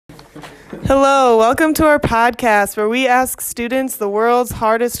Hello, welcome to our podcast where we ask students the world's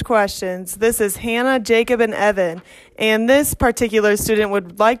hardest questions. This is Hannah, Jacob, and Evan, and this particular student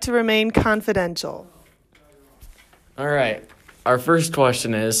would like to remain confidential. All right, our first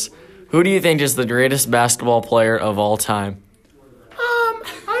question is, who do you think is the greatest basketball player of all time? I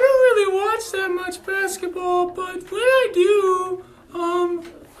don't really watch that much basketball, but when I do,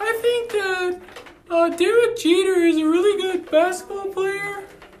 I think that Derek Jeter is a really good basketball player.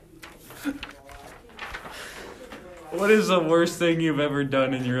 What is the worst thing you've ever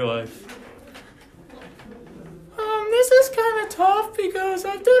done in your life? This is kind of tough because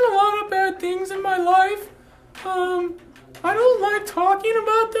I've done a lot of bad things in my life. I don't like talking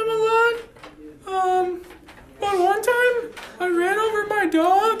about them a lot. But one time I ran over my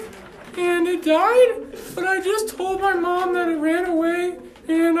dog and it died, but I just told my mom that it ran away,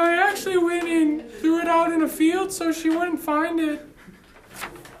 and I actually went and threw it out in a field so she wouldn't find it.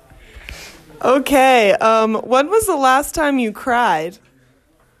 Okay, when was the last time you cried?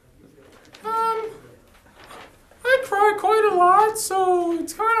 I cry quite a lot, so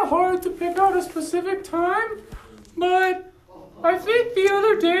it's kind of hard to pick out a specific time, but I think the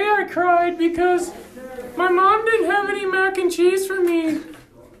other day I cried because my mom didn't have any mac and cheese for me.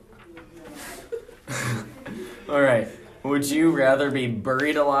 All right, would you rather be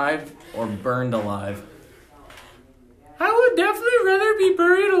buried alive or burned alive? I would definitely rather be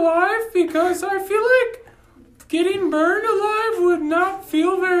buried alive because I feel like getting burned alive would not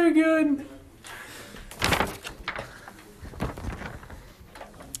feel very good.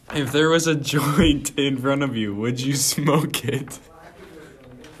 If there was a joint in front of you, would you smoke it?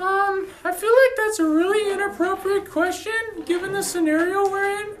 I feel like that's a really inappropriate question given the scenario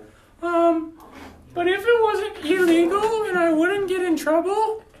we're in. But if it wasn't illegal and I wouldn't get in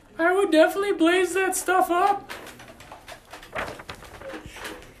trouble, I would definitely blaze that stuff up.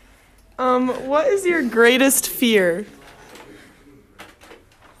 What is your greatest fear?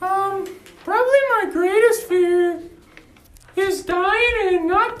 Probably my greatest fear is dying and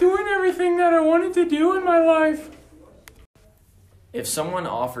not doing everything that I wanted to do in my life. If someone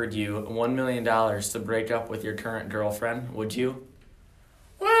offered you $1 million to break up with your current girlfriend, would you?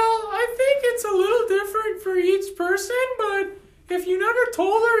 Well, I think it's a little different for each person, but if you never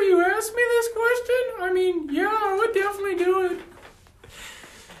told her you asked me this question, yeah, I would definitely do it.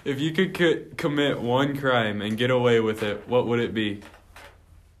 If you could commit one crime and get away with it, what would it be?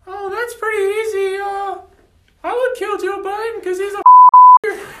 Oh, that's pretty easy. I would kill Joe Biden because he's a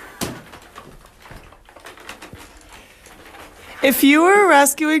If you were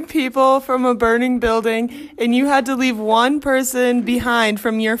rescuing people from a burning building and you had to leave one person behind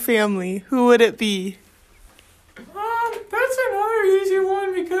from your family, who would it be? That's another easy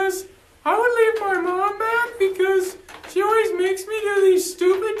one because I would leave my mom back because she always makes me do these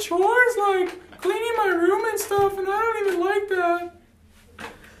stupid chores like cleaning my room and stuff, and I don't even like that.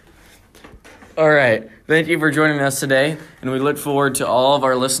 All right, thank you for joining us today, and we look forward to all of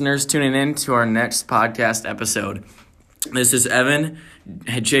our listeners tuning in to our next podcast episode. This is Evan,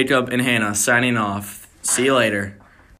 Jacob, and Hannah signing off. See you later.